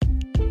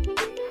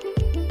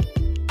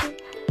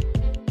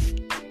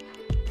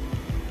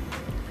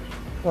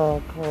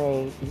Well,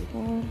 great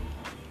evening.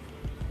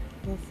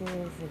 This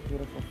is a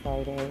beautiful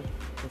Friday,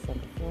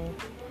 December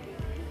 4th.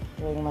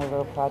 Doing my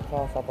little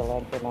podcast at the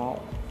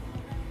laundromat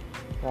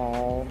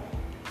while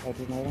I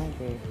do my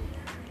laundry.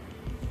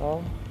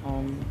 So,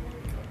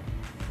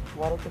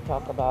 wanted to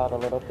talk about a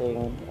little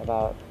thing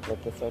about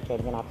like the search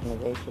engine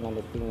optimization and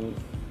the themes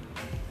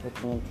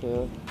looking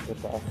into with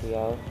the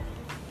SEO.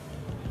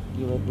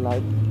 You would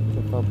like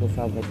to focus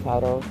on the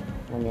title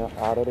when you're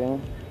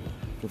auditing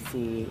to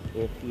see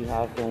if you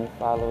have been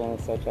following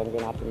search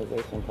engine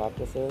optimization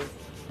practices.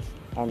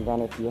 And then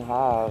if you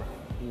have,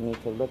 you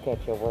need to look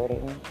at your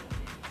wording,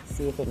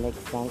 see if it makes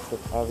sense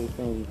with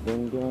everything you've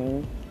been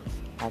doing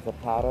as a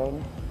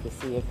pattern to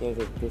see if there's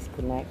a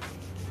disconnect.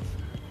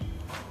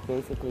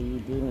 Basically, you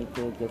do need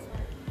to just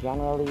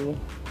generally,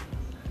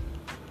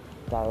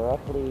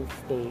 directly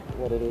state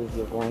what it is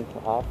you're going to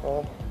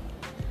offer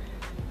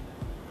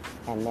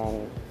and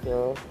then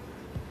fill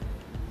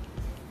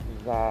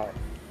that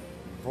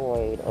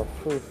void or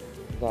proof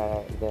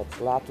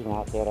that's lacking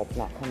out there that's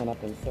not coming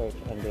up in search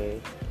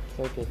under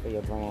searches for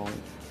your brand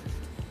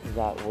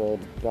that would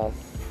thus,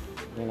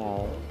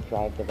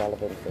 drive the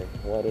relevance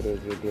of what it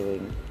is you're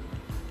doing.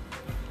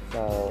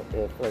 So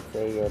if, let's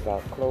say, you're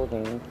about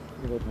clothing,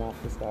 you would want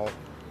to start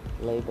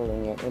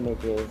labeling your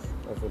images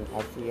as an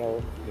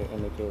SEO, your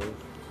images,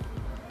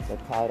 the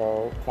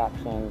title,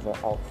 captions, or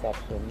alt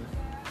sections.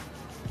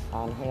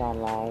 On Hey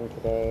Online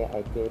today,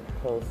 I did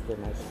post in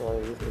my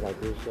stories because I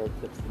do share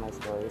tips in my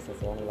stories since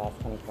they only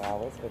last 24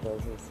 hours for those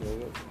who are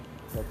serious.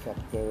 So check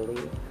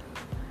daily.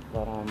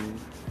 But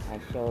I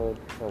showed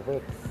for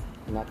Wix,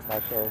 next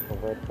I show for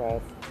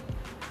WordPress,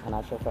 and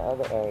I show for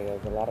other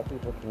areas. A lot of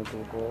people can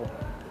Google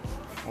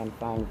and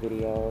find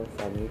videos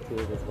on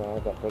YouTube as well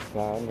that break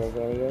down those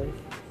areas.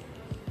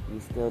 You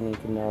still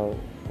need to know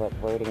what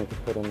wording to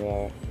put in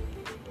there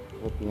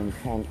with the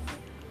intent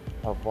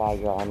of why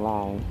you're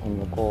online and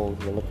your goals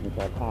you're looking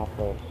to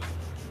accomplish,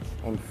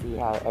 and see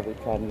how every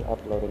time you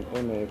upload an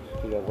image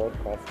to your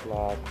WordPress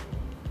blog,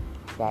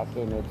 that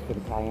image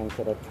can tie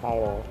into the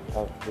title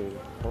of the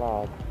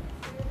blog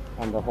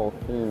and the whole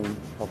theme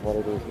of what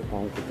it is you're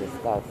going to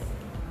discuss.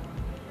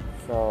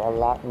 So a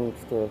lot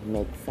needs to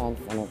make sense,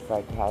 and it's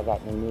like how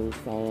that new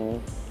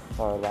saying,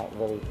 or that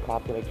really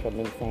popular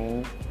trending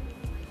saying,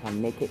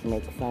 make it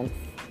make sense.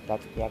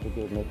 That's what you have to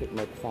do, make it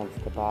make sense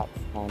to bots,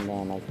 and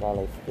then as well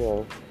as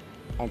still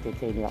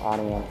entertain your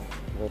audience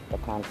with the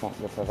content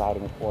you're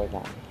providing for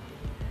them.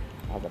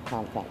 As a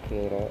content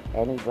creator,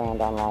 any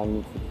brand online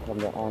needs to become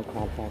their own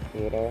content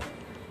creator.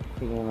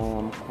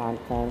 Premium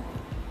content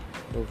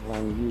is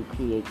when you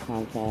create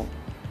content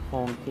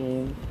home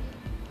team,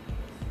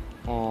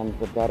 and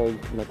the better you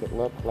can make it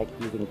look, like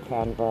using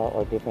Canva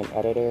or different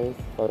editors,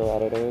 photo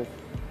editors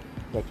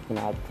that you can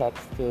add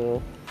text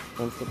to.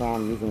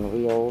 Instagram using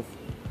Reels,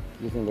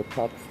 using the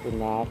text in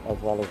that as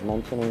well as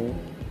mentioning.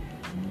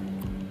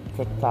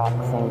 TikTok,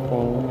 same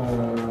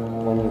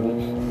thing. When you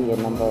reach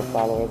the number of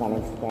followers on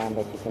Instagram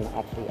that you can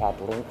actually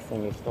add links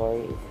in your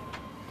stories,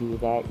 do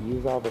that.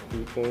 Use all the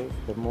features.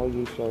 The more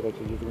you show that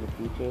you're using the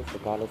features,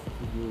 regardless if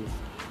you use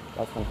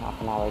less than half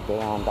an hour a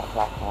day on that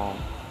platform,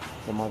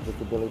 the more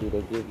visibility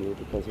they give you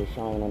because you're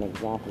showing an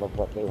example of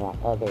what they want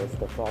others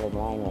to fall in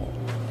line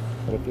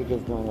with. But if you're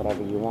just doing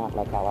whatever you want,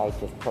 like how I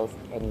just post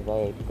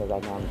anyway because I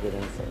know I'm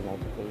giving certain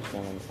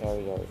education in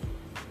areas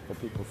for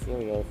people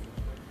serious,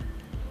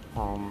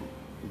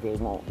 they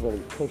won't really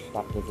push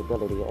that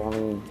visibility,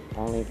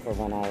 only for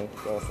when I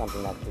share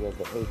something that feels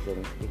the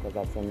agent because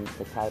that's in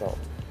the title.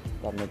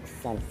 That makes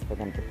sense for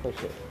them to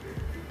push it.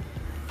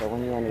 So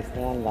when you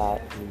understand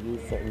that, you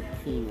use certain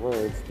key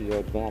words to your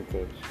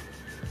advantage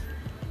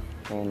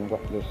in what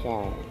you're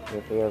sharing.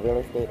 If you're a real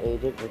estate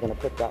agent, you're going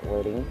to put that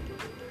wording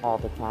all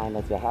the time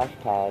as your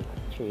hashtag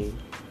tree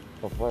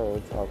of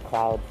words or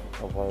cloud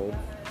of words,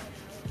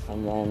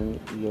 and then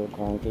you're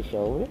going to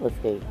show real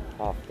estate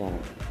often.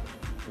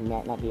 It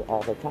might not be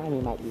all the time,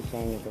 you might be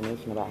sharing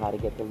information about how to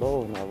get the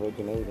loan or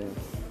originating,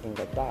 things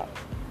like that.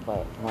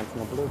 But once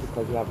in a blue,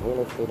 because you have real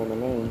estate in the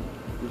name,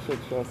 you should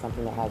share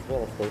something that has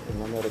real estate, and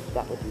you'll notice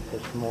that would be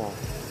pushed more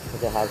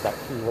because it has that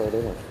keyword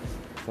in it.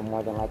 So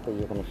more than likely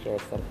you're going to share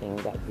something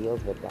that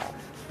deals with that.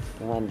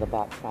 When the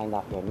bots find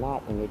out you're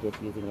not, and you're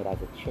just using it as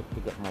a trick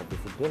to get more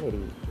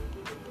visibility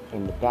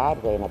in the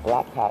bad way, in a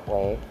black hat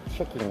way,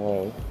 tricking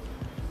way,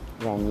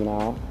 then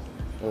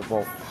it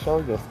won't show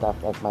your stuff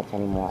as much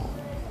anymore.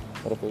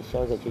 But if it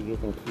shows that you're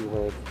using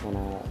keywords in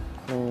a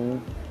clean,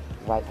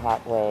 white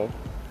hat way,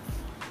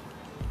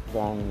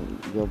 then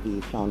you'll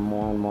be shown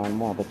more and more and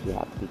more. But you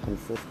have to be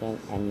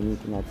consistent, and you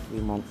need to know 3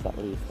 months at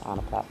least on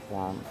a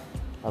platform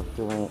of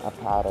doing a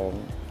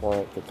pattern for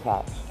it to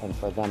catch and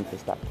for them to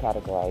start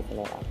categorizing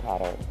it on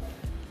pattern.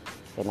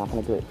 They're not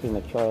going to do it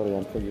prematurely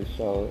until you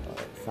show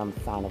some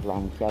sign of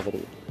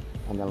longevity.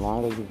 And the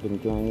longer you've been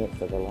doing it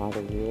for the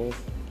longer years,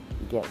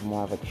 you get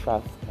more of a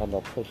trust, and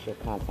they'll push your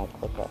content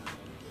quicker.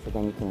 So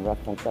then you can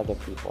reference other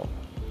people.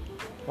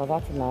 Well,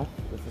 that's enough.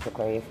 This is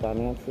Aquarius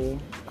Nancy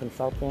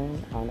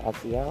consulting on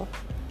SEO.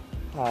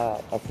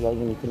 SEO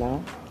you need to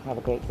know. Have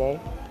a great day.